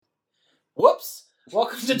Whoops!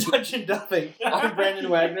 Welcome to Dungeon Duffing. I'm Brandon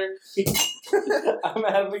Wagner. I'm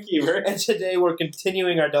Adam McKeever. And today we're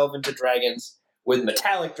continuing our delve into dragons with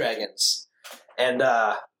metallic dragons. And,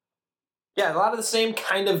 a lot of the same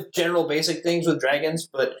kind of general basic things with dragons,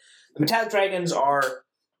 but the metallic dragons are,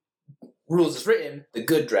 rules as written, the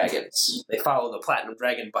good dragons. They follow the platinum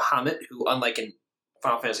dragon Bahamut, who, unlike in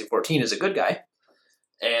Final Fantasy XIV, is a good guy.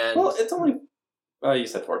 And Well, it's only... Oh, you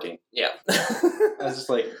said 14. Yeah. I was just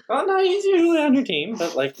like, oh, no, he's usually on your team.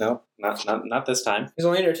 But, like, no, not this time. He's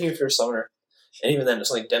only on your team if you're a summoner. And even then,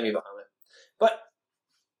 it's like Demi Bahamut. But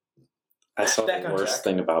I saw back the on worst track.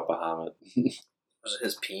 thing about Bahamut. Was it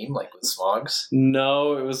his peen, like with Smogs?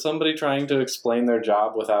 No, it was somebody trying to explain their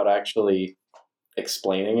job without actually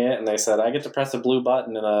explaining it. And they said, I get to press a blue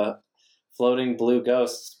button and a floating blue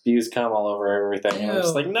ghost spews cum all over everything. And I'm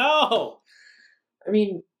just like, no! I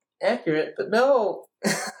mean, accurate, but no.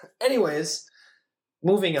 Anyways,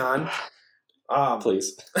 moving on.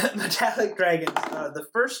 Please. Metallic dragons. The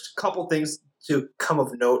first couple things to come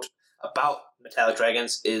of note about metallic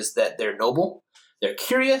dragons is that they're noble, they're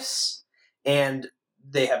curious, and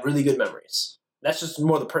they have really good memories. That's just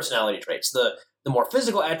more the personality traits. The more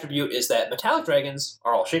physical attribute is that metallic dragons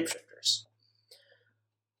are all shapeshifters.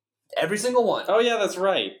 Every single one. Oh, yeah, that's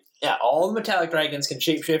right. Yeah, all the metallic dragons can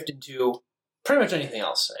shapeshift into pretty much anything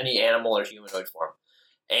else, any animal or humanoid form.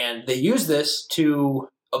 And they use this to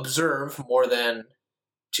observe more than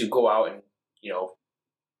to go out and,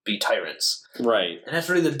 be tyrants. Right. And that's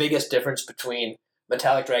really the biggest difference between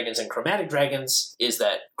metallic dragons and chromatic dragons, is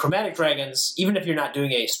that chromatic dragons, even if you're not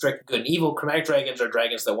doing a strict good and evil, chromatic dragons are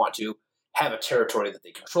dragons that want to have a territory that they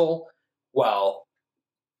control, while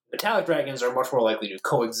metallic dragons are much more likely to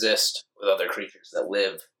coexist with other creatures that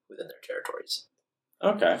live within their territories.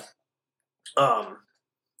 Okay.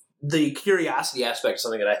 The curiosity aspect is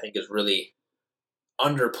something that I think is really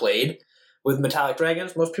underplayed with metallic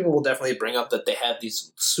dragons. Most people will definitely bring up that they have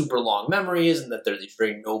these super long memories and that they're these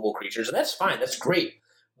very noble creatures, and that's fine, that's great.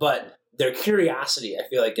 But their curiosity, I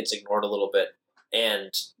feel like, gets ignored a little bit.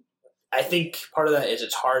 And I think part of that is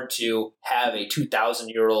it's hard to have a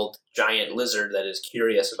 2,000-year-old giant lizard that is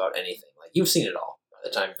curious about anything. Like, you've seen it all by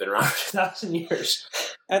the time you've been around for 2,000 years.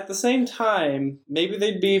 At the same time, maybe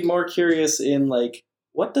they'd be more curious in, like,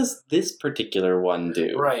 what does this particular one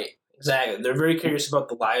do? Right, exactly. They're very curious about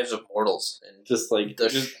the lives of mortals. And Just like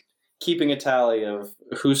just keeping a tally of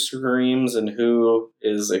who screams and who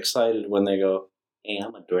is excited when they go, hey,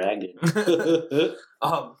 I'm a dragon.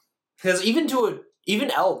 Because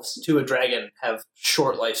even elves to a dragon have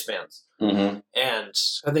short lifespans. Mm-hmm. And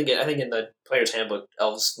I think in the player's handbook,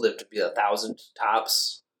 elves live to be 1,000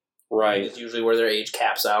 tops. Right. It's usually where their age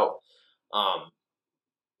caps out.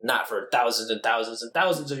 Not for thousands and thousands and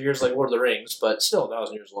thousands of years like Lord of the Rings, but still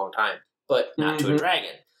 1,000 years is a long time. But not to a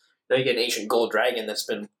dragon. Now you get an ancient gold dragon that's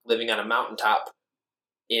been living on a mountaintop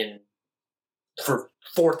for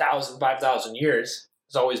 4,000, 5,000 years.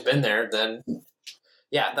 It's always been there. Then,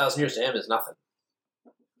 1,000 years to him is nothing.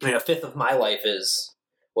 I mean, a fifth of my life is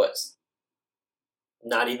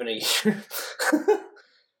not even a year.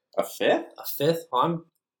 A fifth? A fifth? Well, I'm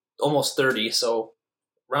almost 30, so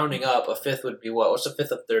rounding up, a fifth would be what? What's a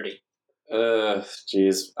fifth of 30?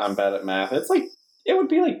 Jeez, I'm bad at math. It's like, it would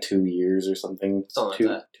be like 2 years or something. Something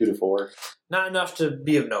like that. 2 to 4. Not enough to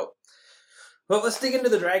be of note. Well, let's dig into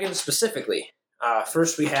the dragons specifically.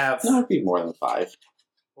 First we have... No, it'd be more than 5.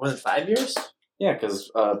 More than 5 years? Yeah, because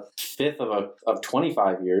a fifth of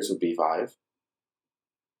 25 years would be 5.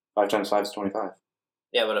 5 times 5 is 25.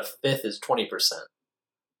 Yeah, but a fifth is 20%.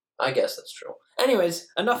 I guess that's true. Anyways,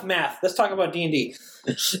 enough math. Let's talk about D&D,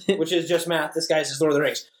 which is just math. This guy's just Lord of the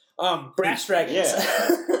Rings. Brass dragons.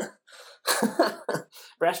 Yeah.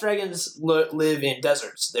 Brass dragons live in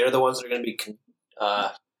deserts. They're the ones that are going to be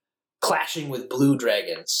clashing with blue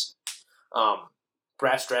dragons.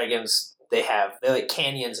 Brass dragons, they like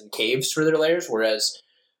canyons and caves for their lairs, whereas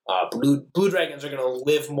blue dragons are going to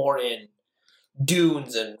live more in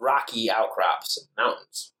dunes and rocky outcrops and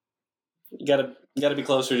mountains. You gotta be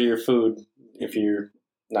closer to your food if you're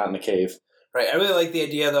not in the cave. Right. I really like the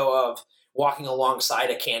idea, though, of walking alongside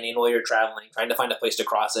a canyon while you're traveling, trying to find a place to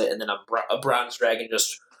cross it, and then a brass dragon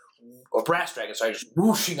just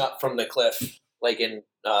whooshing up from the cliff, like in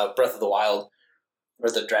Breath of the Wild,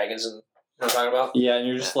 where the dragons and you know what I'm talking about? Yeah, and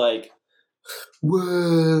you're just like,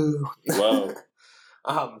 whoa.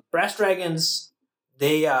 Brass dragons,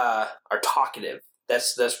 they are talkative.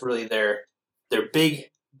 That's really their big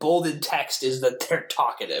bolded text is that they're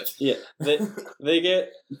talkative. Yeah, they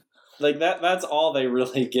get like that. That's all they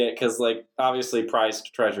really get because, like, obviously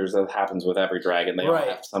prized treasures, that happens with every dragon. They all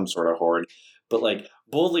have some sort of hoard. But like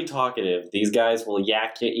boldly talkative. These guys will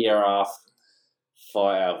yak your ear off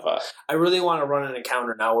forever. I really want to run an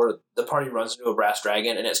encounter now where the party runs into a brass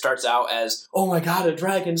dragon and it starts out as, oh my god, a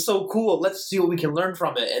dragon, so cool, let's see what we can learn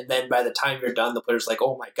from it. And then by the time you're done, the player's like,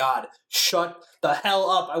 oh my god, shut the hell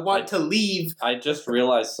up, I want to leave. I just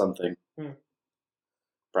realized something.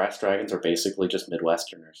 Brass dragons are basically just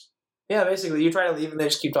Midwesterners. Yeah, basically, you try to leave and they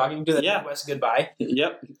just keep talking to the Midwest goodbye.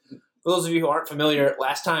 Yep. For those of you who aren't familiar,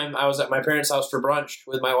 last time I was at my parents' house for brunch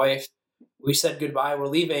with my wife, we said goodbye, we're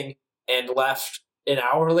leaving, and left an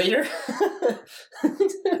hour later.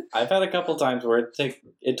 I've had a couple times where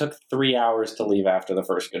it took 3 hours to leave after the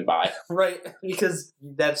first goodbye. Right, because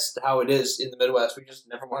that's how it is in the Midwest. We just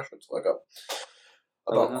never want to look up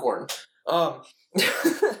about corn.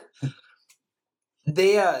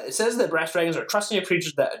 It says that brass dragons are trusting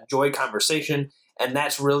creatures that enjoy conversation, and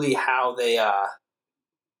that's really how they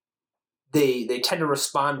tend to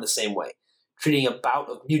respond the same way, treating a bout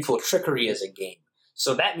of mutual trickery as a game.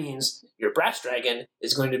 So that means your brass dragon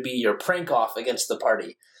is going to be your prank off against the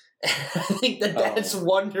party. I think that's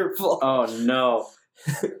wonderful. Oh no.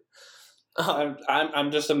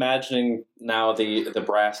 I'm just imagining now the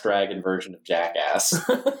brass dragon version of Jackass.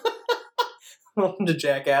 Welcome to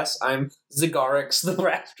Jackass. I'm Zygarix, the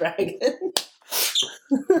brass dragon.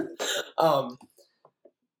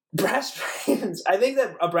 Brass dragons. I think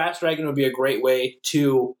that a brass dragon would be a great way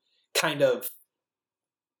to kind of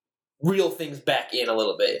reel things back in a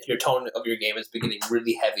little bit. If your tone of your game is beginning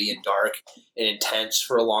really heavy and dark and intense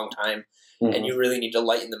for a long time, and you really need to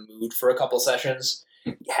lighten the mood for a couple sessions,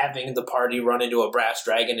 having the party run into a brass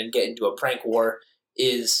dragon and get into a prank war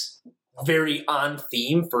is very on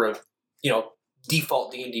theme for a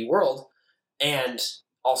default D&D world, and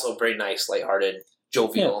also very nice, lighthearted,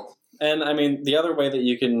 jovial. Yeah. And I mean, the other way that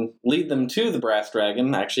you can lead them to the brass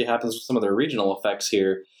dragon actually happens with some of their regional effects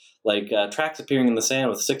here, like tracks appearing in the sand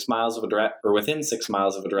with 6 miles of within 6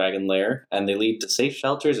 miles of a dragon lair, and they lead to safe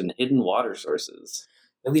shelters and hidden water sources.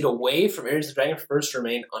 They lead away from areas the dragon prefers to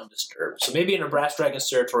remain undisturbed. So maybe in a brass dragon's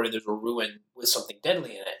territory, there's a ruin with something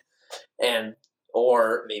deadly in it,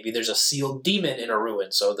 or maybe there's a sealed demon in a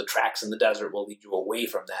ruin, so the tracks in the desert will lead you away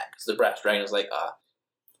from that, because the brass dragon is like,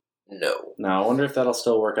 no. Now, I wonder if that'll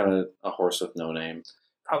still work on a horse with no name.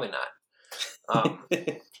 Probably not.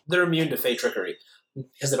 They're immune to fey trickery,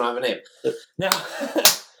 because they don't have a name. Now,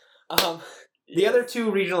 the other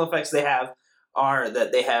two regional effects they have are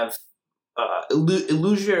that they have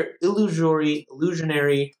illusory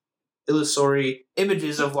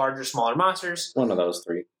images of larger, smaller monsters. One of those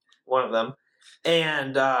three. One of them.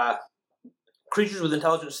 And creatures with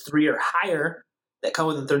intelligence 3 or higher that come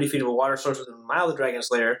within 30 feet of a water source within a mile of the dragon's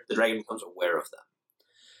lair, the dragon becomes aware of them.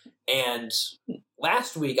 And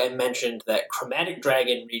last week I mentioned that chromatic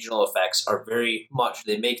dragon regional effects are very much,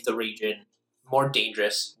 they make the region more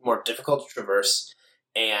dangerous, more difficult to traverse,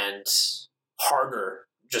 and harder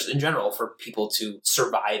just in general for people to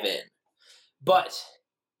survive in. But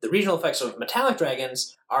the regional effects of metallic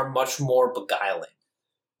dragons are much more beguiling.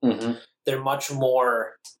 Mm-hmm. They're much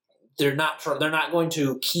more. They're not going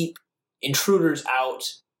to keep intruders out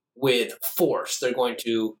with force. They're going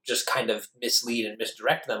to just kind of mislead and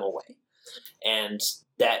misdirect them away, and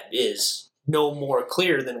that is no more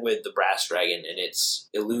clear than with the brass dragon and its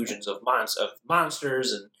illusions of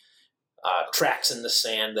monsters and tracks in the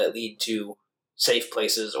sand that lead to safe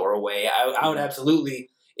places or away. I would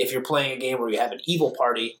absolutely, if you're playing a game where you have an evil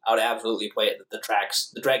party, I would absolutely play it that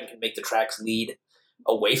the dragon can make the tracks lead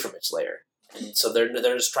away from its lair. And so they're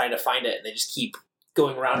just trying to find it, and they just keep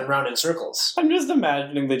going round and round in circles. I'm just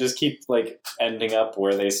imagining they just keep ending up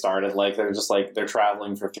where they started. They're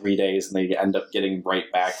traveling for 3 days and they end up getting right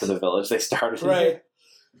back to the village they started. Right.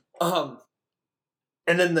 And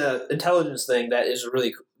then the intelligence thing, that is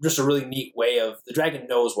just a really neat way of the dragon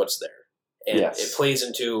knows what's there. And it plays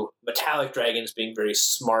into metallic dragons being very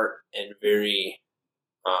smart and very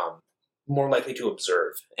more likely to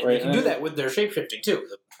observe. And they can do that with their shapeshifting too.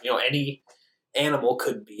 Any animal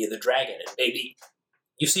could be the dragon. And maybe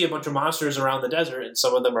you see a bunch of monsters around the desert and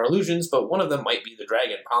some of them are illusions, but one of them might be the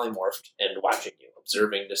dragon polymorphed and watching you,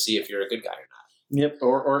 observing to see if you're a good guy or not. Yep,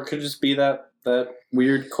 or it could just be that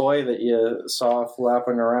weird koi that you saw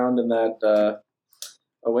flapping around in that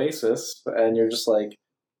oasis, and you're just like,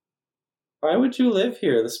 why would you live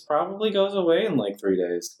here? This probably goes away in 3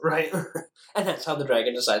 days. Right. And that's how the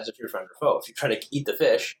dragon decides if you're friend or foe. If you try to eat the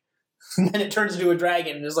fish, then it turns into a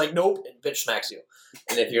dragon and is like, nope, and bitch smacks you.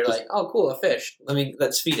 And if you're like, oh, cool, a fish,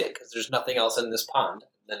 let's feed it, because there's nothing else in this pond,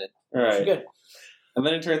 then it's good. And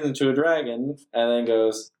then it turns into a dragon, and then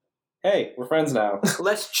goes, hey, we're friends now.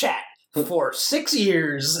 Let's chat for 6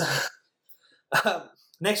 years.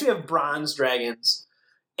 Next we have bronze dragons.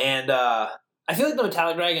 And I feel like the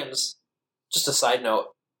metallic dragons, just a side note,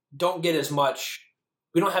 don't get as much.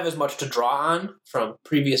 We don't have as much to draw on from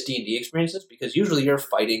previous D&D experiences because usually you're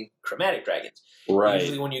fighting chromatic dragons. Right.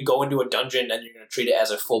 Usually when you go into a dungeon and you're going to treat it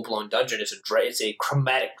as a full-blown dungeon, it's a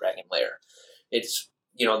chromatic dragon lair. It's,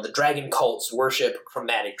 the dragon cults worship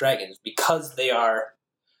chromatic dragons because they are...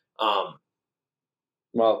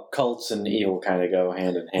 well, cults and evil kind of go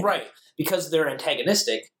hand in hand. Right. Because they're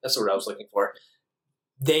antagonistic, that's the word I was looking for,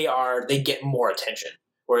 they get more attention.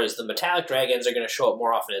 Whereas the metallic dragons are going to show up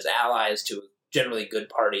more often as allies to a generally good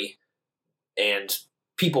party, and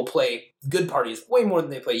people play good parties way more than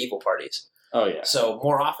they play evil parties. Oh, yeah. So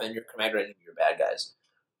more often, your chromatic dragons are your bad guys.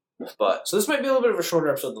 So this might be a little bit of a shorter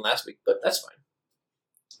episode than last week, but that's fine.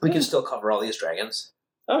 We can still cover all these dragons.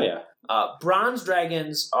 Oh, yeah. Bronze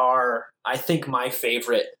dragons are, I think, my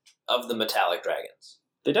favorite of the metallic dragons.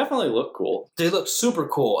 They definitely look cool. They look super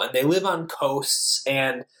cool, and they live on coasts,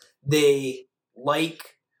 and they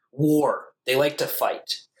like war. They like to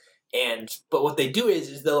fight. But what they do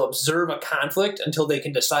is they'll observe a conflict until they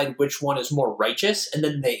can decide which one is more righteous, and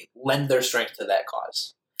then they lend their strength to that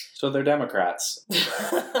cause. So they're Democrats.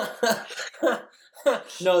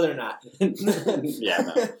 No, they're not. Yeah,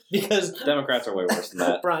 no. Because Democrats are way worse than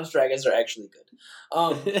that. Bronze dragons are actually good.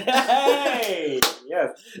 Hey!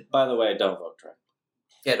 Yes. By the way, don't vote Trump.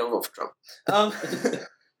 Yeah, don't vote for Trump.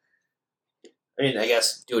 I mean, I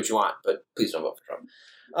guess do what you want, but please don't vote for Trump.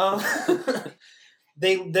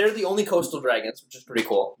 They're the only coastal dragons, which is pretty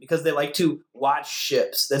cool, because they like to watch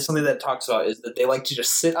ships. That's something that it talks about, is that they like to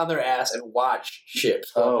just sit on their ass and watch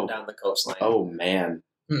ships go up and down the coastline. Oh, man.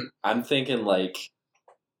 I'm thinking like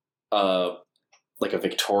a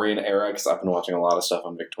Victorian era, because I've been watching a lot of stuff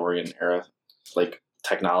on Victorian era, like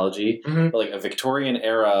technology. Mm-hmm. But, like a Victorian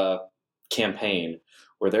era campaign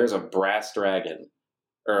where there's a bronze dragon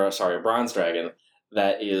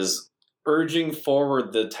that is urging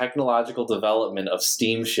forward the technological development of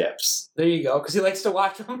steamships. There you go, because he likes to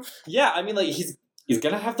watch them. Yeah, I mean, like he's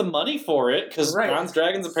gonna have the money for it, because bronze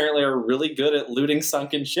dragons apparently are really good at looting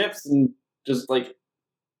sunken ships and just like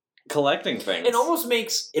collecting things. It almost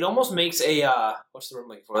makes a what's the word I'm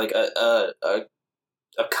looking for? Like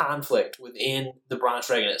a conflict within the bronze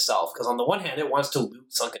dragon itself. Because on the one hand, it wants to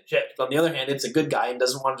loot sunken ships. But on the other hand, it's a good guy and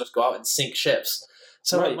doesn't want to just go out and sink ships.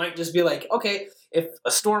 So It might just be like, okay, if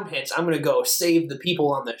a storm hits, I'm going to go save the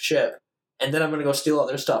people on the ship, and then I'm going to go steal all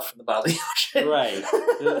their stuff from the bottom of the ocean. Right.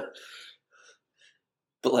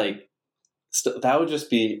 But like, that would just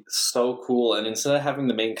be so cool. And instead of having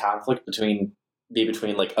the main conflict be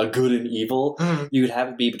between like a good and evil, you could have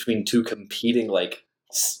it be between two competing like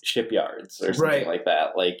shipyards or something like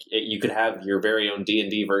that. Like you could have your very own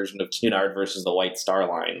D&D version of Cunard versus the White Star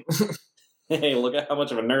Line. Hey, look at how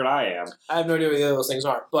much of a nerd I am. I have no idea what either of those things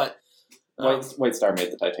are, but White Star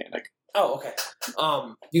made the Titanic. Oh, okay.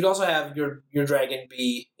 You'd also have your dragon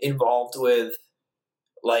be involved with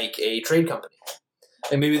like a trade company,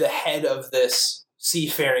 and maybe the head of this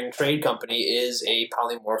seafaring trade company is a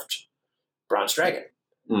polymorphed bronze dragon.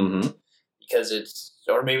 Mm-hmm. Because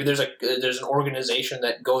or maybe there's an organization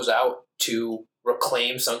that goes out to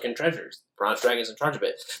reclaim sunken treasures. Bronze dragon's in charge of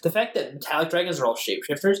it. The fact that metallic dragons are all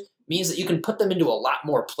shapeshifters means that you can put them into a lot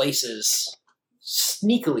more places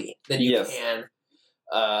sneakily than you can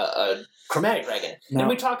a chromatic dragon. No. And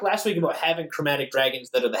we talked last week about having chromatic dragons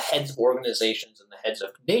that are the heads of organizations and the heads of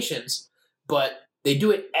nations, but they do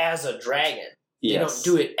it as a dragon. Yes. They don't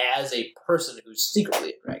do it as a person who's secretly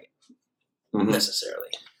a dragon, necessarily.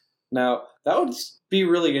 Now, that would be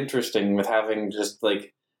really interesting with having just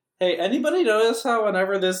like, hey, anybody notice how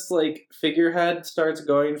whenever this like figurehead starts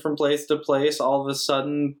going from place to place, all of a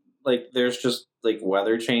sudden, like there's just like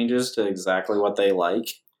weather changes to exactly what they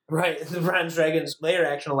like? Right. The bronze dragon's lair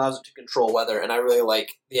action allows it to control weather, and I really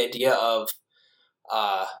like the idea of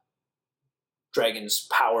dragons'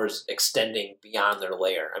 powers extending beyond their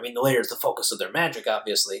lair. I mean, the lair is the focus of their magic,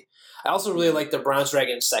 obviously. I also really like the bronze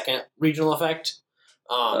dragon's second regional effect.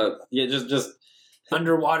 Just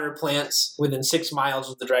underwater plants within 6 miles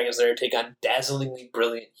of the dragon's lair take on dazzlingly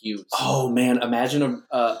brilliant hues. Oh man, imagine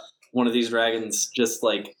one of these dragons just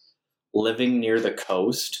like living near the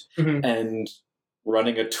coast and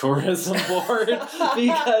running a tourism board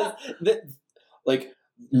because like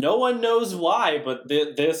no one knows why, but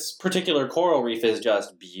this particular coral reef is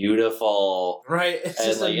just beautiful. Right, it's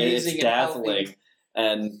just like amazing, it's dazzling,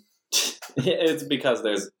 and it's because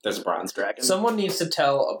there's a bronze dragon. Someone needs to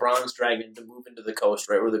tell a bronze dragon to move into the coast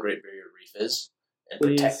right where the Great Barrier Reef is and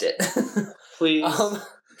protect it. Please.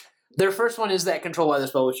 Their first one is that control weather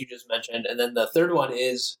spell, which you just mentioned, and then the third one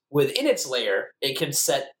is within its lair, it can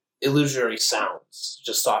set illusory sounds,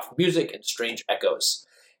 just soft music and strange echoes.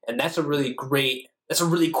 And that's a really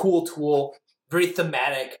cool tool, very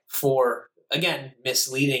thematic for, again,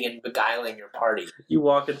 misleading and beguiling your party. You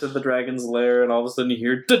walk into the dragon's lair, and all of a sudden you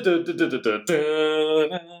hear. Get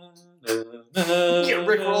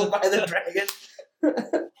rickrolled by the dragon.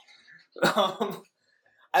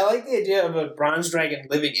 I like the idea of a bronze dragon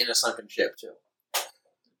living in a sunken ship, too.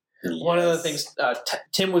 Yes. One of the things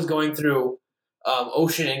Tim was going through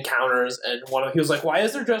ocean encounters, and he was like, why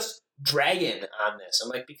is there just dragon on this? I'm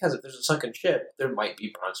like, because if there's a sunken ship, there might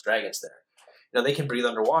be bronze dragons there. They can breathe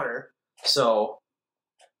underwater, so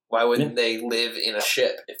why wouldn't they live in a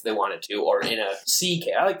ship if they wanted to, or in a sea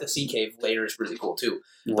cave? I like the sea cave layer is really cool too.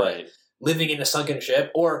 Right. Living in a sunken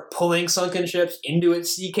ship, or pulling sunken ships into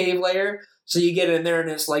its sea cave layer, so you get in there and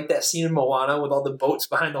it's like that scene in Moana with all the boats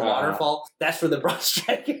behind the waterfall. That's where the bronze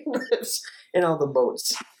dragon lives, in all the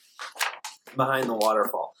boats behind the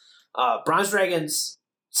waterfall. Bronze dragons,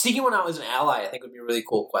 seeking one out as an ally, I think would be a really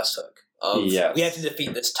cool quest hook. Yes. We have to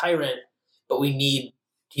defeat this tyrant, but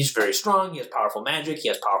he's very strong, he has powerful magic, he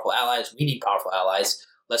has powerful allies, we need powerful allies.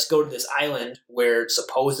 Let's go to this island where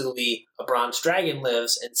supposedly a bronze dragon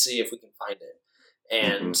lives and see if we can find it.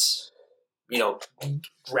 And,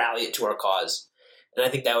 rally it to our cause. And I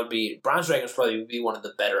think that would be, bronze dragons probably would be one of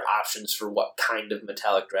the better options for what kind of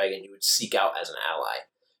metallic dragon you would seek out as an ally.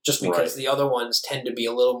 Just because the other ones tend to be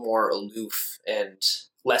a little more aloof and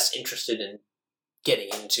less interested in getting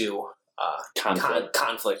into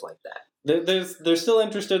conflict like that. They're still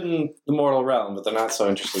interested in the mortal realm, but they're not so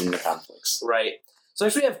interested in the conflicts. Right. So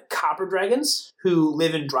actually we have copper dragons who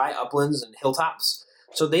live in dry uplands and hilltops.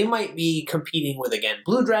 So they might be competing with, again,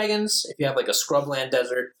 blue dragons if you have like a scrubland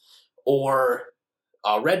desert, or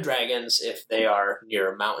red dragons if they are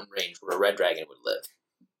near a mountain range where a red dragon would live.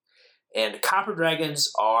 And copper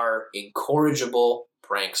dragons are incorrigible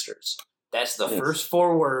pranksters. That's the first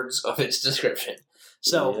 4 words of its description.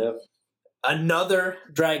 So another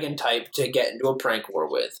dragon type to get into a prank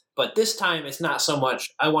war with. But this time it's not so much,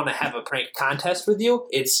 I want to have a prank contest with you.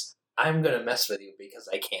 It's, I'm going to mess with you because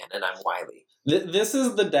I can and I'm wily. This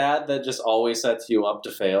is the dad that just always sets you up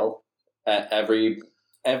to fail at every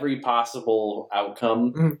possible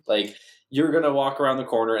outcome. Mm-hmm. Like, you're going to walk around the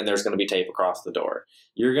corner and there's going to be tape across the door.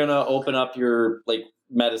 You're going to open up your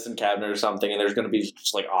medicine cabinet or something and there's going to be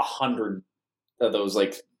just 100 of those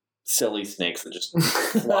silly snakes that just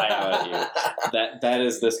fly out at you. That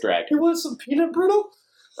is this dragon. You want some peanut brittle?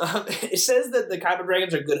 It says that the copper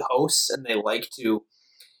dragons are good hosts and they like to,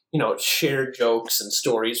 share jokes and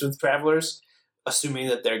stories with travelers, assuming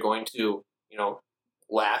that they're going to,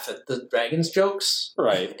 laugh at the dragon's jokes.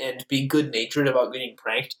 Right. And be good-natured about getting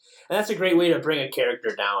pranked. And that's a great way to bring a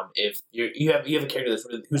character down. If you have a character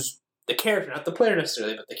who's the character, not the player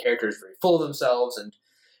necessarily, but the character is very full of themselves and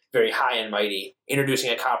very high and mighty,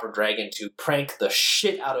 introducing a copper dragon to prank the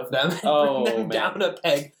shit out of them and bring them down a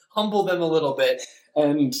peg, humble them a little bit.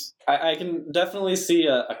 And I can definitely see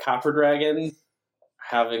a copper dragon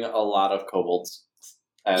having a lot of kobolds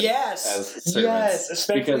as servants. Yes,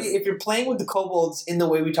 especially if you're playing with the kobolds in the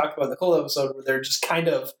way we talked about in the Kobold episode, where they're just kind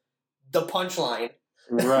of the punchline.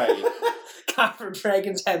 Right. Copper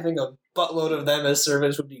dragons having a buttload of them as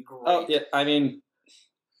servants would be great. Oh, yeah, I mean,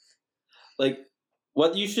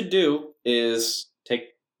 what you should do is take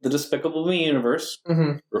the Despicable Me universe,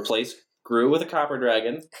 replace Gru with a copper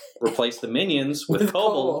dragon, replace the minions with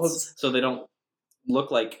kobolds so they don't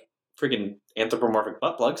look like freaking anthropomorphic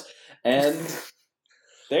butt plugs, and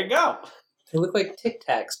there you go. They look like Tic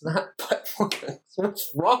Tacs, not butt plugs.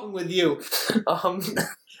 What's wrong with you?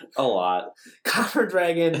 A lot. Copper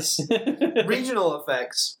dragons regional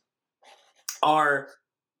effects are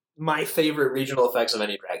my favorite regional effects of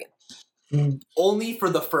any dragon. Only for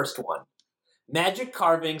the first one. Magic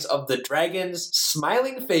carvings of the dragon's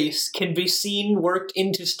smiling face can be seen worked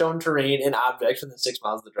into stone terrain and objects within 6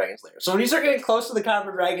 miles of the dragon's lair. So when you start getting close to the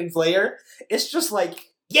copper dragon's lair, it's just on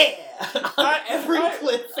every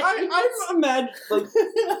cliff. I'm imagining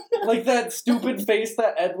that stupid face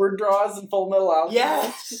that Edward draws in Full Metal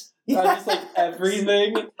Alchemist. Yes. Just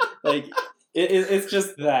everything. It's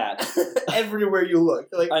just that. Everywhere you look.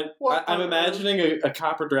 I'm imagining a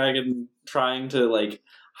copper dragon trying to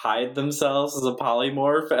hide themselves as a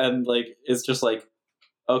polymorph, and it's just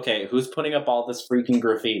okay, who's putting up all this freaking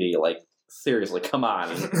graffiti? Seriously, come on.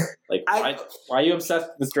 Why are you obsessed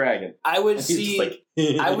with this dragon? I would see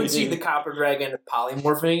the copper dragon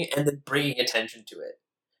polymorphing and then bringing attention to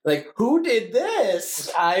it. Who did this?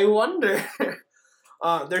 I wonder.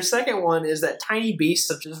 Their second one is that tiny beasts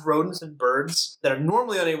such as rodents and birds that are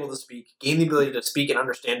normally unable to speak gain the ability to speak and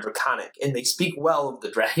understand Draconic, and they speak well of the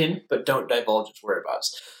dragon, but don't divulge its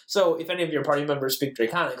whereabouts. So if any of your party members speak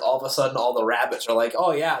Draconic, all of a sudden all the rabbits are like,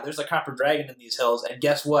 oh yeah, there's a copper dragon in these hills, and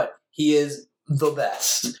guess what? He is the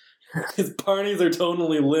best. His parties are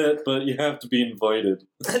totally lit, but you have to be invited.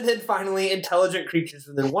 And then finally, intelligent creatures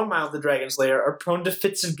within 1 mile of the dragon's lair are prone to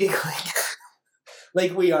fits of giggling.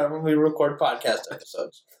 Like we are when we record podcast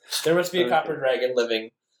episodes. There must be a copper dragon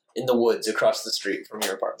living in the woods across the street from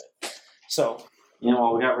your apartment. So, we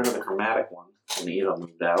got rid of the chromatic one when Eva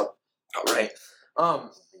moved out. All right. I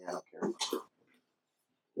don't care.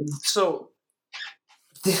 So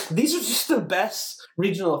these are just the best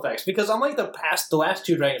regional effects because unlike the last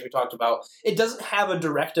two dragons we talked about, it doesn't have a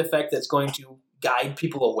direct effect that's going to guide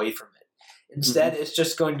people away from it. Instead, it's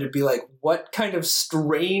just going to be like, what kind of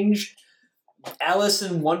strange Alice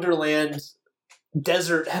in Wonderland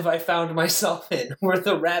desert have I found myself in, where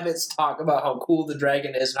the rabbits talk about how cool the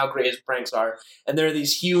dragon is and how great his pranks are, and there are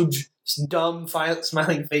these huge, dumb,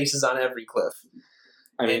 smiling faces on every cliff.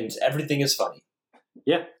 And everything is funny.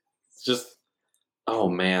 Yeah. It's just, oh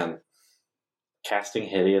man. Casting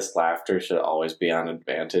hideous laughter should always be on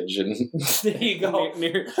advantage. And there you go.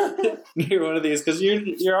 near one of these, because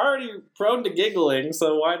you're already prone to giggling,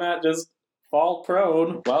 so why not just fall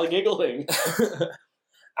prone while giggling?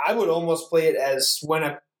 I would almost play it as when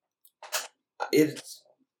are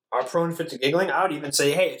prone fit to giggling. I would even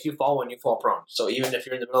say, hey, if you fall when you fall prone. So even if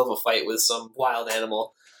you're in the middle of a fight with some wild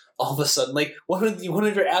animal, all of a sudden, like, one of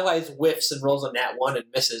your allies whiffs and rolls a nat 1 and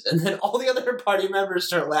misses, and then all the other party members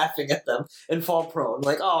start laughing at them and fall prone.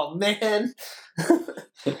 Like, oh, man.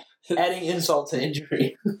 Adding insult to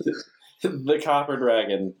injury. The copper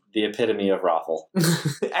dragon, the epitome of Rothel.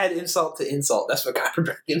 Add insult to insult. That's what copper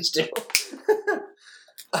dragons do.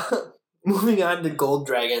 Moving on to gold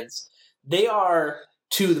dragons. They are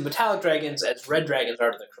to the metallic dragons as red dragons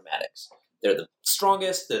are to the chromatics. They're the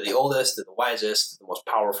strongest, they're the oldest, they're the wisest, the most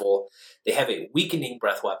powerful. They have a weakening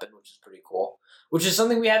breath weapon, which is pretty cool. Which is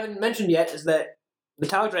something we haven't mentioned yet, is that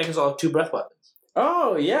metallic dragons all have 2 breath weapons.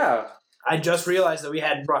 Oh, yeah. I just realized that we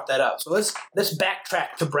hadn't brought that up. So let's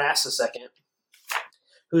backtrack to brass a second,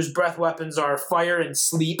 whose breath weapons are fire and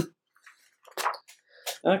sleep.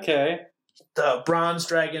 Okay. The bronze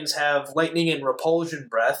dragons have lightning and repulsion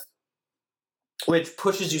breath, which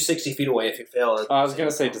pushes you 60 feet away if you fail. I was gonna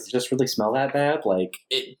say, does it just really smell that bad? Like,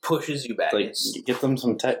 it pushes you back. Like, get them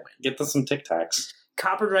some Tic Tacs.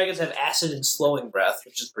 Copper dragons have acid and slowing breath,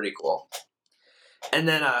 which is pretty cool. And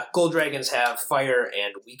then gold dragons have fire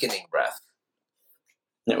and weakening breath.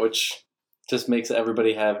 Yeah, which just makes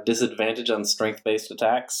everybody have disadvantage on strength-based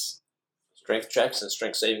attacks. Strength checks and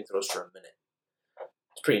strength saving throws for a minute.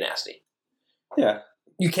 It's pretty nasty. Yeah.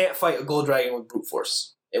 You can't fight a gold dragon with brute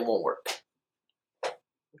force. It won't work.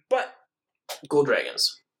 But gold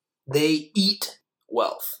dragons, they eat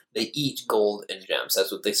wealth. They eat gold and gems.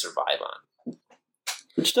 That's what they survive on.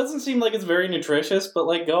 Which doesn't seem like it's very nutritious, but,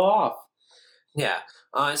 like, go off. Yeah.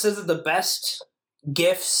 It says that the best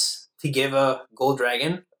gifts to give a gold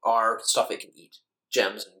dragon are stuff it can eat.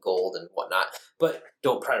 Gems and gold and whatnot. But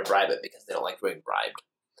don't try to bribe it because they don't like being bribed.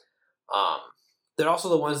 They're also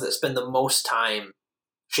the ones that spend the most time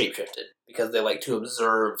shapeshifted because they like to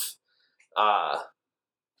observe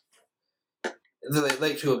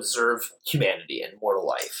humanity and mortal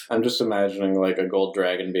life. I'm just imagining, like, a gold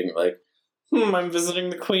dragon being like, I'm visiting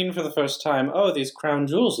the queen for the first time. Oh, these crown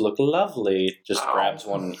jewels look lovely. Just grabs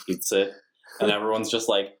one and eats it. And everyone's just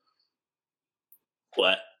like,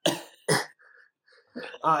 what?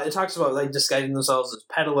 It talks about, like, disguising themselves as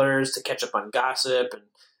peddlers to catch up on gossip and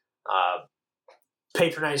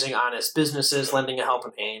patronizing honest businesses, lending a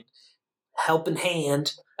helping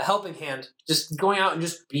hand, just going out and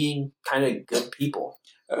just being kind of good people.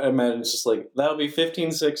 I imagine it's just like, that'll be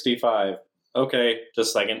 1565. Okay, just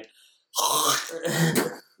a second.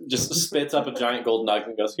 Just spits up a giant gold nugget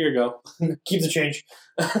and goes, here you go. Keep the change.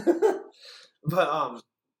 But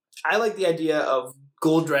I like the idea of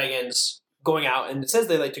gold dragons going out, and it says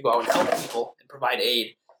they like to go out and help people and provide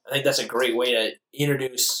aid. I think that's a great way to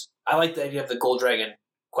introduce. I like the idea of the gold dragon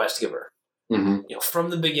quest giver. Mm-hmm. You know, from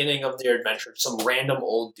the beginning of their adventure, some random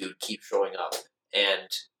old dude keeps showing up and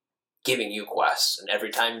giving you quests, and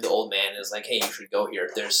every time the old man is like, hey, you should go here,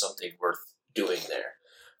 there's something worth doing there.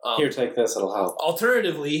 Here, take this, it'll help.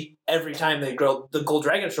 Alternatively, every time the gold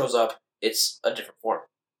dragon shows up, it's a different form.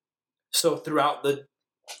 So throughout the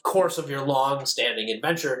course of your long-standing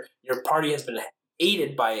adventure, your party has been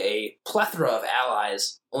aided by a plethora of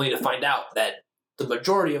allies, only to find out that the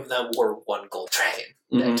majority of them were one gold dragon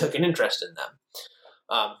that took an interest in them.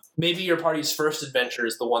 Maybe your party's first adventure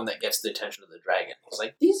is the one that gets the attention of the dragon. He's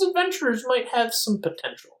like, these adventurers might have some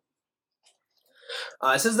potential.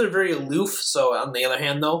 It says they're very aloof, so on the other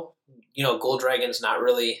hand, though, Gold Dragon's not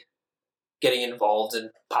really getting involved in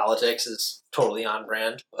politics is totally on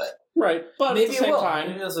brand, but right. But maybe at the same it will.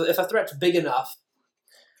 time, If a threat's big enough.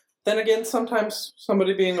 Then again, sometimes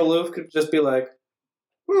somebody being aloof could just be like,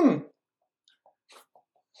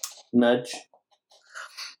 nudge.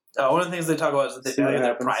 One of the things they talk about is that they See what value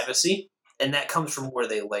their happens. privacy, and that comes from where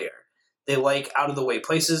they lair. They like out-of-the-way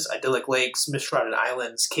places, idyllic lakes, mist-shrouded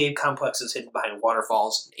islands, cave complexes hidden behind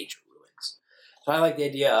waterfalls, and nature ruins. So I like the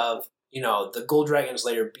idea of, the Gold Dragon's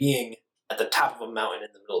lair being at the top of a mountain in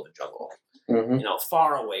the middle of a jungle. Mm-hmm.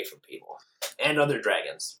 Far away from people and other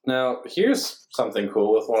dragons. Now, here's something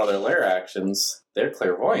cool with one of their lair actions. They're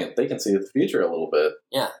clairvoyant. They can see the future a little bit.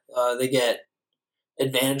 Yeah, they get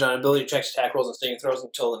advantage on ability checks, attack rolls, and saving throws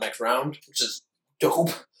until the next round, which is dope.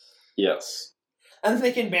 Yes. And then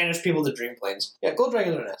they can banish people to dream planes. Yeah, Gold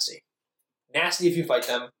Dragons are nasty. Nasty if you fight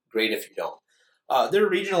them, great if you don't. Their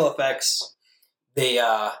regional effects, they,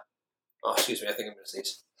 excuse me, I think I missed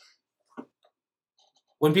these.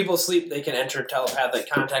 When people sleep, they can enter telepathic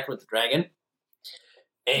contact with the dragon,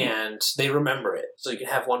 and they remember it. So you can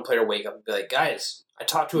have one player wake up and be like, guys, I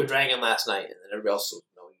talked to a dragon last night, and then everybody else will,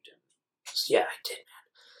 no, you didn't. Just, yeah, I did,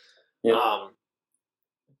 man. Yep.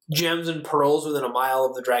 Gems and pearls within a mile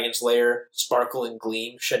of the dragon's lair sparkle and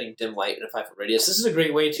gleam, shedding dim light in a 5-foot radius. This is a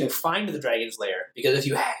great way to find the dragon's lair, because if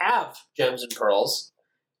you have gems and pearls,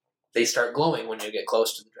 they start glowing when you get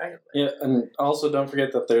close to the dragon lair. Yeah, and also don't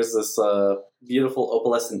forget that there's this beautiful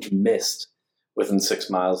opalescent mist within 6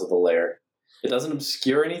 miles of the lair. It doesn't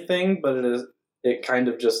obscure anything, but it kind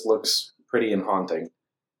of just looks pretty and haunting.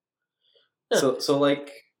 Yeah. So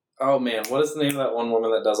like, oh man, what is the name of that one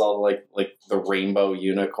woman that does all the like the rainbow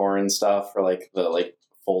unicorn stuff for like the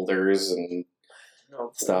folders and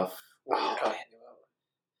stuff? What are you talking about?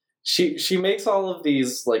 She makes all of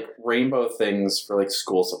these like rainbow things for like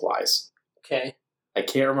school supplies. Okay. I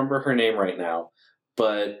can't remember her name right now,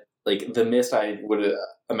 but like the mist I would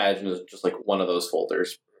imagine is just like one of those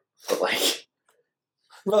folders, but like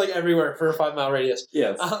We're like everywhere for a 5-mile radius.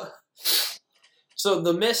 yes. So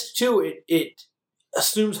the mist too, it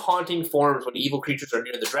assumes haunting forms when evil creatures are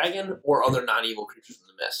near the dragon or other non-evil creatures in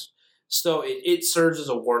the mist. So it serves as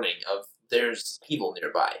a warning of there's evil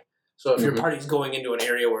nearby. So if your party's going into an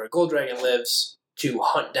area where a gold dragon lives to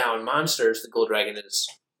hunt down monsters, the gold dragon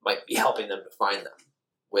might be helping them to find them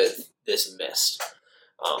with this mist.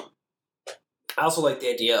 I also like the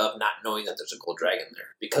idea of not knowing that there's a gold dragon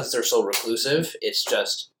there. Because they're so reclusive, it's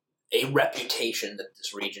just a reputation that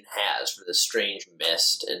this region has for this strange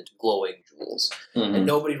mist and glowing jewels. And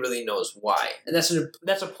nobody really knows why. And that's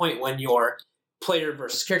a point when your player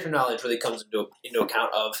versus character knowledge really comes into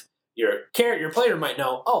account of your player might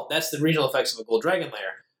know, oh, that's the regional effects of a gold dragon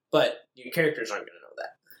lair, but your characters aren't going to know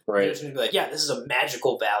that. Right. They're just going to be like, yeah, this is a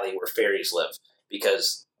magical valley where fairies live,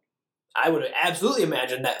 because I would absolutely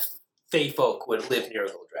imagine that fae folk would live near a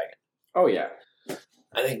gold dragon. Oh yeah.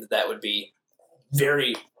 I think that would be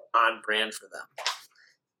very on brand for them.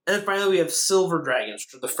 And then finally we have silver dragons,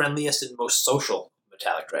 which are the friendliest and most social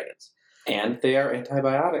metallic dragons. And they are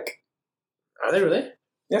antibiotic. Are they really?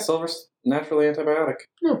 Yeah, silver's naturally antibiotic.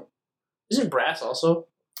 Isn't brass also?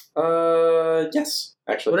 Yes,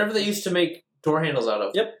 actually. Whatever they used to make door handles out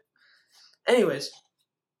of. Yep. Anyways,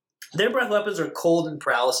 their breath weapons are cold and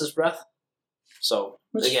paralysis breath. So,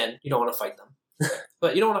 again, you don't want to fight them.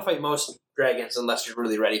 But you don't want to fight most dragons unless you're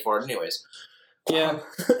really ready for it anyways. Yeah.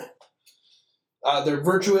 They're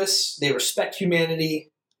virtuous. They respect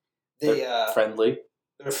humanity. They're friendly.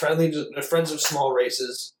 They're friendly. They're friends of small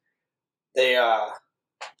races.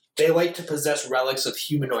 They like to possess relics of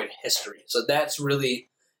humanoid history. So that's really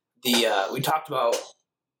we talked about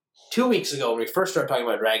 2 weeks ago when we first started talking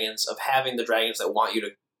about dragons, of having the dragons that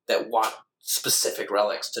want specific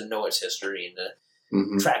relics to know its history and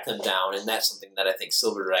to track them down. And that's something that I think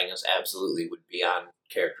silver dragons absolutely would be on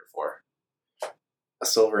character for. A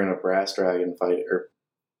silver and a brass dragon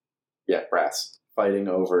brass fighting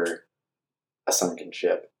over a sunken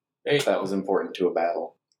ship. That was important to a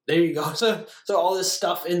battle. There you go. So all this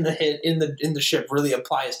stuff in the ship really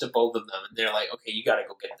applies to both of them, and they're like, okay, you got to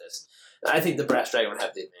go get this. And I think the brass dragon would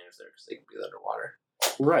have the advantage there because they can breathe underwater.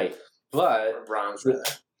 Right, but or bronze, rather.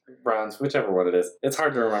 Bronze, whichever one it is. It's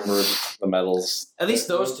hard to remember the metals. At least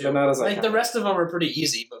those two. They're not as like iconic. the rest of them are pretty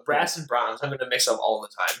easy, but brass and bronze I'm going to mix up all the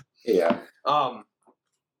time. Yeah.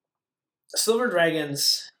 Silver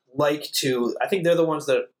dragons I think they're the ones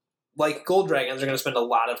that, like gold dragons, are going to spend a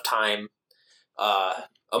lot of time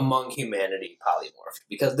among humanity polymorphed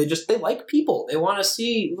because they like people. They want to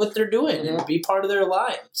see what they're doing and be part of their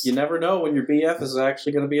lives. You never know when your BF is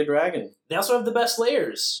actually going to be a dragon. They also have the best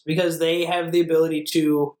layers because they have the ability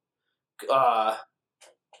to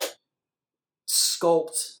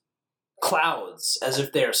sculpt clouds as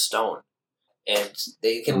if they are stone. And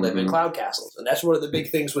they can live in cloud castles. And that's one of the big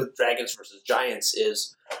things with dragons versus giants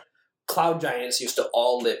is cloud giants used to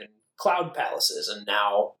all live in cloud palaces, and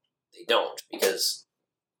now they don't because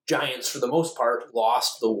giants, for the most part,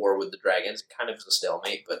 lost the war with the dragons. It kind of is a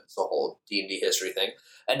stalemate, but it's a whole D&D history thing.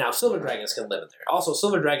 And now silver dragons can live in there. Also,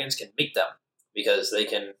 silver dragons can make them because they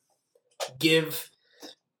can give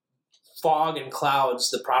fog and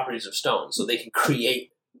clouds the properties of stone, so they can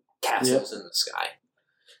create castles in the sky.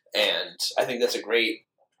 And I think that's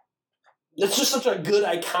it's just such a good,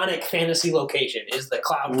 iconic fantasy location, is the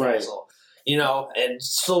Cloud Castle. You know, and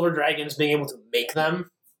silver dragons being able to make them.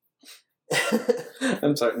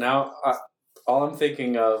 I'm sorry, now, all I'm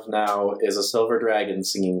thinking of now is a silver dragon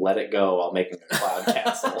singing Let It Go while making a cloud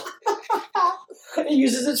castle. It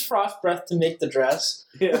uses its frost breath to make the dress.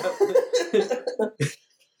 Yeah.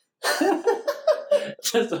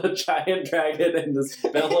 Just a giant dragon in this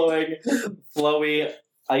billowing, flowy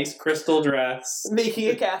ice crystal dress. Making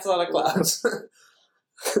a castle out of clouds.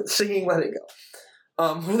 Singing Let It Go.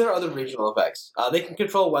 What are their other regional effects? They can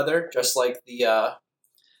control weather, just like the...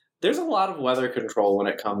 There's a lot of weather control when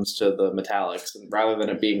it comes to the metallics, and rather than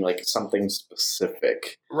it being like something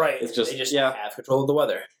specific. Right. It's just, they just have control of the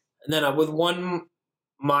weather. And then within 1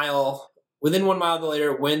 mile of the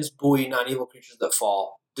layer, winds buoy non-evil creatures that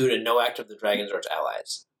fall due to no act of the dragons or its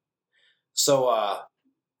allies. So,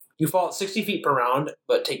 you fall at 60 feet per round,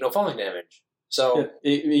 but take no falling damage. So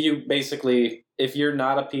you basically, if you're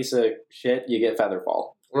not a piece of shit, you get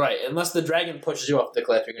featherfall. Right, unless the dragon pushes you off the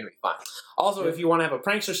cliff, you're going to be fine. Also, if you want to have a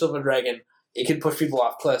prankster silver dragon, it can push people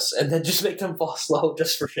off cliffs and then just make them fall slow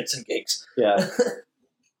just for shits and gigs. Yeah.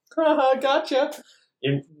 Gotcha.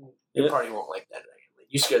 Your party won't like that dragon.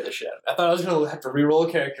 You scared the shit out of me. I thought I was going to have to reroll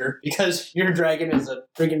a character because your dragon is a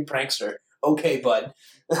friggin' prankster. Okay, bud.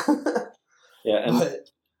 Yeah, and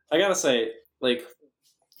I gotta say, like,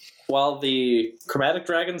 while the chromatic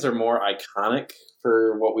dragons are more iconic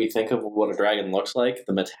for what we think of what a dragon looks like,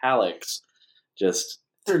 the metallics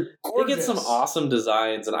they're gorgeous. They get some awesome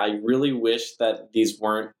designs, and I really wish that these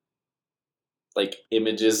weren't like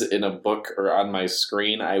images in a book or on my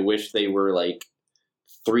screen. I wish they were like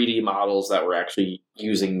 3D models that were actually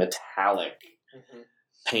using metallic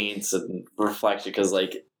paints and reflection, because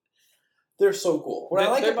like they're so cool. What I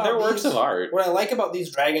like about they're works of art. What I like about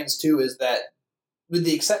these dragons too is that, with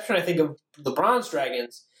the exception, I think, of the bronze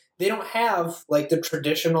dragons, they don't have like the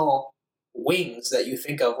traditional wings that you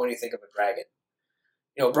think of when you think of a dragon.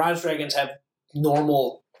 You know, bronze dragons have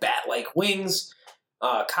normal bat-like wings.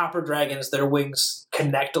 Copper dragons, their wings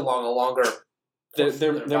connect along a longer.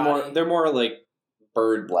 They're more like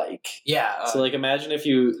bird-like. Yeah. So like, imagine if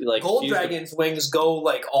you like gold dragons' wings go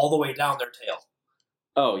like all the way down their tail.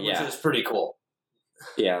 Oh yeah, which is pretty cool.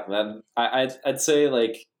 Yeah, then I'd say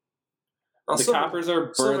like the coppers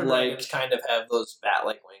are bird-like. Kind of have those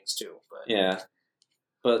bat-like wings too. But yeah,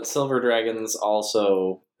 but silver dragons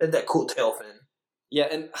also had that cool tail fin. Yeah,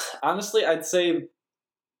 and honestly, I'd say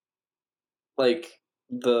like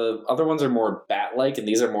the other ones are more bat-like, and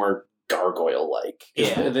these are more gargoyle-like.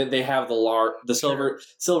 Yeah, they have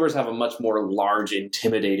silvers have a much more large,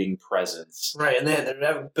 intimidating presence. Right, and they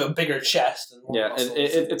have a bigger chest. And more muscles.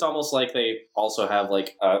 It's almost like they also have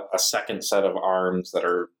like a second set of arms that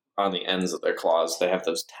are on the ends of their claws. They have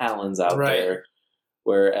those talons out there,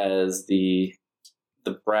 whereas the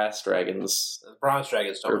brass dragons, the bronze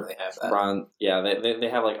dragons don't really have that. They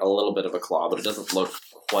have like a little bit of a claw, but it doesn't look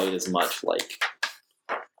quite as much like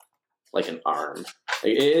an arm.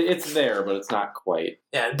 It's there, but it's not quite.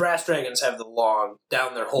 Yeah, and brass dragons have the long,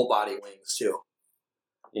 down their whole body wings, too.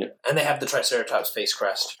 Yeah. And they have the Triceratops face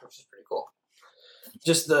crest, which is pretty cool.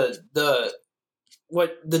 Just the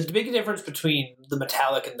big difference between the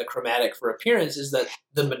metallic and the chromatic for appearance is that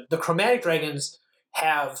the chromatic dragons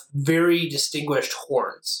have very distinguished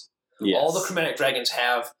horns. Yes. All the chromatic dragons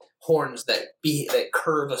have horns that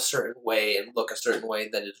curve a certain way and look a certain way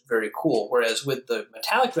that is very cool. Whereas with the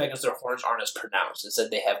metallic dragons, their horns aren't as pronounced.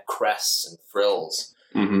 Instead, they have crests and frills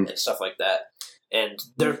and stuff like that. And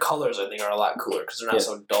their colors, I think, are a lot cooler because they're not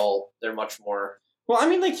so dull. They're much more. Well, I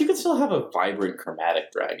mean, like you could still have a vibrant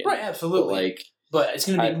chromatic dragon, right? Absolutely. But it's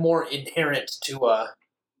going to be more inherent to a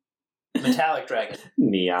metallic dragon.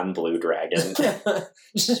 Neon blue dragon.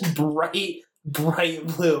 Just bright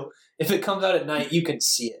blue. If it comes out at night, you can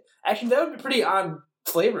see it. Actually, that would be pretty odd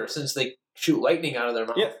flavor since they shoot lightning out of their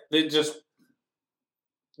mouth. Yeah, they just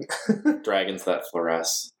Dragons that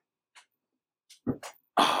fluoresce.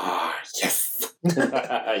 Ah, yes.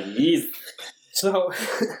 Yes. So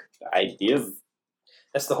Ideas.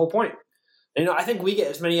 that's the whole point. And, I think we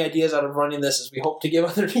get as many ideas out of running this as we hope to give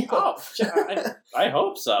other people. Oh, I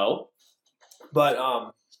hope so. But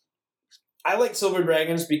I like Silver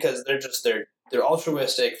Dragons because they're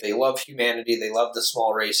altruistic. They love humanity. They love the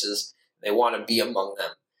small races. They want to be among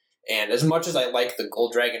them. And as much as I like the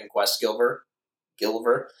Gold Dragon Quest Gilver,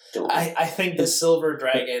 I think the Silver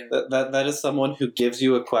Dragon, that is someone who gives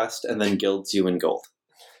you a quest and then gilds you in gold.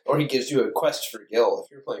 or he gives you a quest for Gil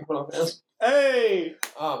if you're playing Final Fantasy. Hey.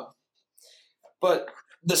 But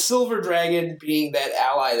the Silver Dragon being that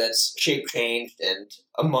ally that's shape changed and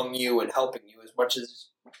among you and helping you as much as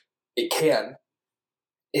it can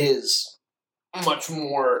is much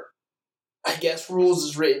more, I guess, rules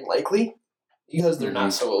is written likely because they're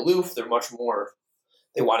not so aloof. They're much more,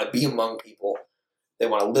 they want to be among people. They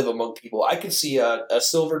want to live among people. I could see a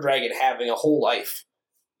Silver Dragon having a whole life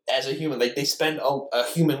as a human. Like, they spend a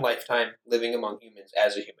human lifetime living among humans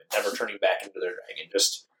as a human, never turning back into their dragon,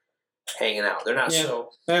 just hanging out. They're not so...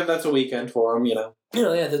 That's a weekend for them,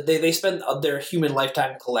 they spend their human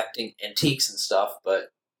lifetime collecting antiques and stuff, but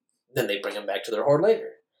then they bring them back to their horde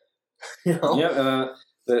later. Yeah,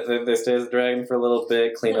 they stay as a dragon for a little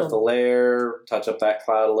bit, clean up the lair, touch up that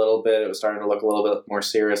cloud a little bit. It was starting to look a little bit more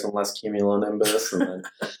serious and less cumulonimbus,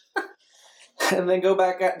 and then go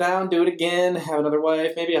back down, do it again, have another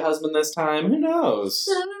wife, maybe a husband this time. Who knows?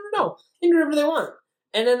 I never know. They can do whatever they want.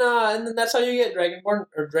 And then that's how you get Dragonborn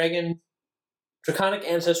or Draconic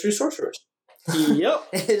Ancestry Sorcerers. Yep.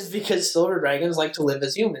 It's because Silver Dragons like to live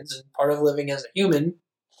as humans, and part of living as a human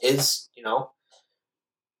is,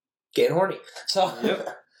 getting horny. So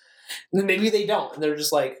maybe they don't, and they're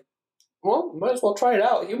just like, well, might as well try it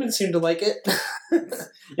out. Humans seem to like it.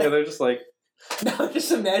 Yeah, they're just like... Now I'm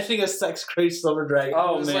just imagining a sex-crazed Silver Dragon.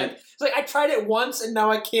 Oh, man. It's like, I tried it once, and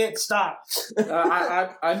now I can't stop.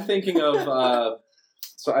 I'm thinking of...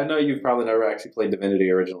 So I know you've probably never actually played Divinity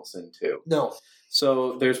Original Sin 2. No.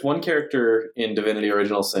 So there's one character in Divinity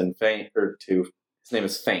Original Sin 2. His name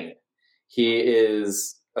is Fane. He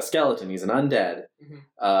is a skeleton. He's an undead.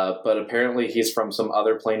 Mm-hmm. But apparently he's from some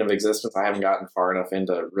other plane of existence. I haven't gotten far enough in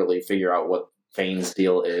to really figure out what Fane's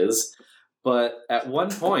deal is. But at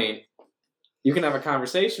one point, you can have a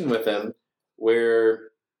conversation with him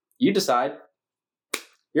where you decide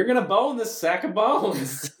you're going to bone this sack of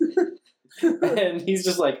bones. And he's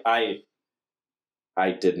just like, I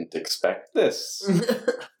didn't expect this.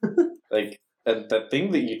 Like, and the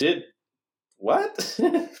thing that you did, what?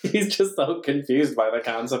 He's just so confused by the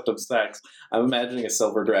concept of sex. I'm imagining a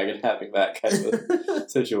silver dragon having that kind of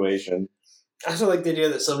situation. I also like the idea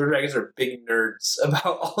that silver dragons are big nerds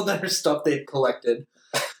about all their stuff they've collected.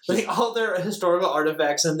 Like, all their historical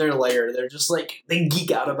artifacts in their lair, they're just like, they geek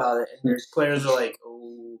out about it. And their players are like,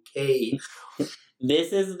 okay.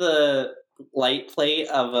 This is the light plate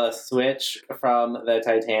of a switch from the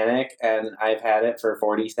Titanic, and I've had it for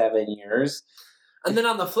 47 years. And then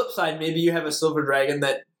on the flip side, maybe you have a silver dragon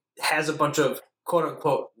that has a bunch of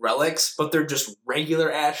quote-unquote relics, but they're just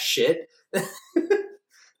regular-ass shit.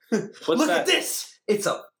 Look at this!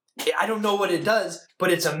 I don't know what it does,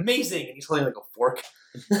 but it's amazing! And he's holding like a fork.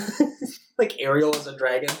 Like Ariel is a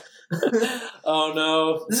dragon. Oh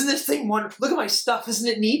no. Isn't this thing one? Look at my stuff, isn't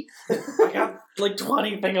it neat? I got like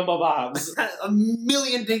 20 thingamabobs. A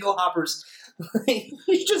million dingle hoppers.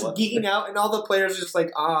 He's just geeking out, and all the players are just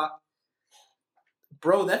like,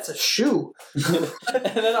 bro, that's a shoe. And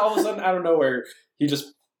then all of a sudden, out of nowhere, he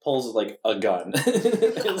just pulls like a gun.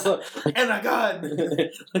 And a gun!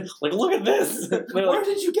 Like, look at this! Where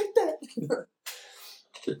did you get that?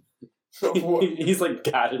 He's like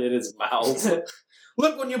got it in his mouth.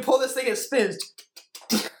 Look, when you pull this thing, it spins.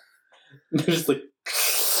 They're just like,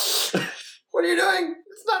 what are you doing?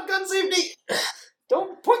 It's not gun safety.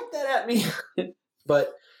 Don't point that at me.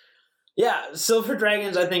 But yeah, silver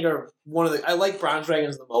dragons I think are one of the. I like bronze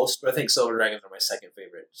dragons the most, but I think silver dragons are my second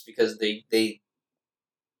favorite, just because they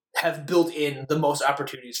have built in the most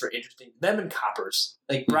opportunities for interesting them and coppers.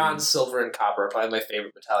 Like bronze, silver, and copper are probably my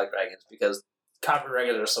favorite metallic dragons because copper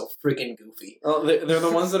dragons are so freaking goofy. Oh, they're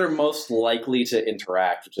the ones that are most likely to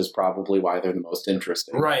interact, which is probably why they're the most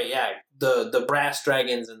interesting. Right, yeah. The brass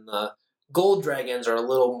dragons and the gold dragons are a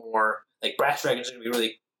little more... Like, brass dragons are going to be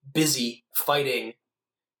really busy fighting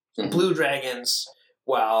blue dragons,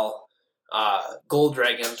 while gold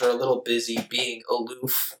dragons are a little busy being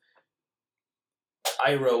aloof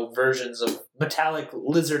Iroh versions of metallic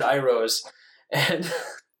lizard Irohs. And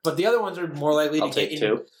But the other ones are more likely to I'll take get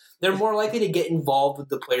two. they're more likely to get involved with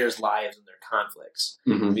the players' lives and their conflicts.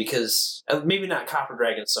 Mm-hmm. Because maybe not copper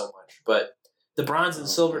dragons so much, but the bronze and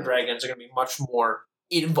silver dragons are going to be much more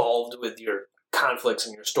involved with your conflicts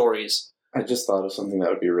and your stories. I just thought of something that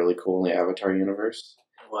would be really cool in the Avatar universe.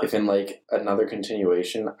 What? If in like another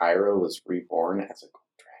continuation, Iroh was reborn as a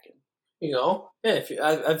gold dragon. You know, yeah.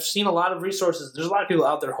 I've seen a lot of resources. There's a lot of people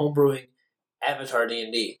out there homebrewing Avatar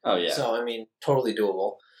D&D. Oh yeah. So I mean, totally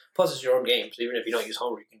doable. Plus, it's your own game, so even if you don't use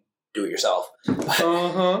homebrew, you can do it yourself.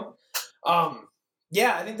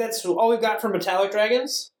 Yeah, I think that's all we've got for metallic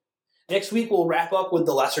dragons. Next week we'll wrap up with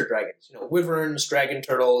the lesser dragons. You know, wyverns, dragon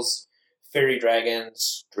turtles, fairy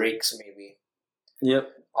dragons, drakes, maybe. Yep.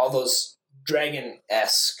 All those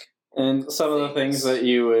dragon-esque. And some of the things that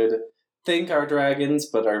you would think are dragons,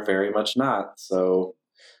 but are very much not. So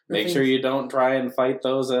make sure you don't try and fight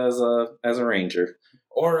those as a ranger.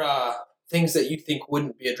 Or things that you think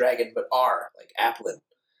wouldn't be a dragon but are, like Applin.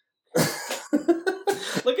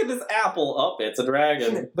 Look at this apple. Up, it's a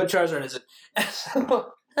dragon. But Charizard isn't.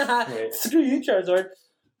 Screw you, Charizard.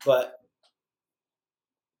 But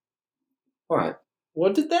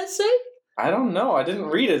what did that say? I don't know. I didn't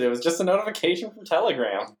read it. It was just a notification from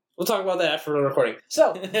Telegram. We'll talk about that after the recording.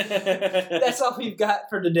 So, that's all we've got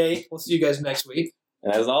for today. We'll see you guys next week.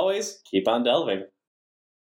 And as always, keep on delving.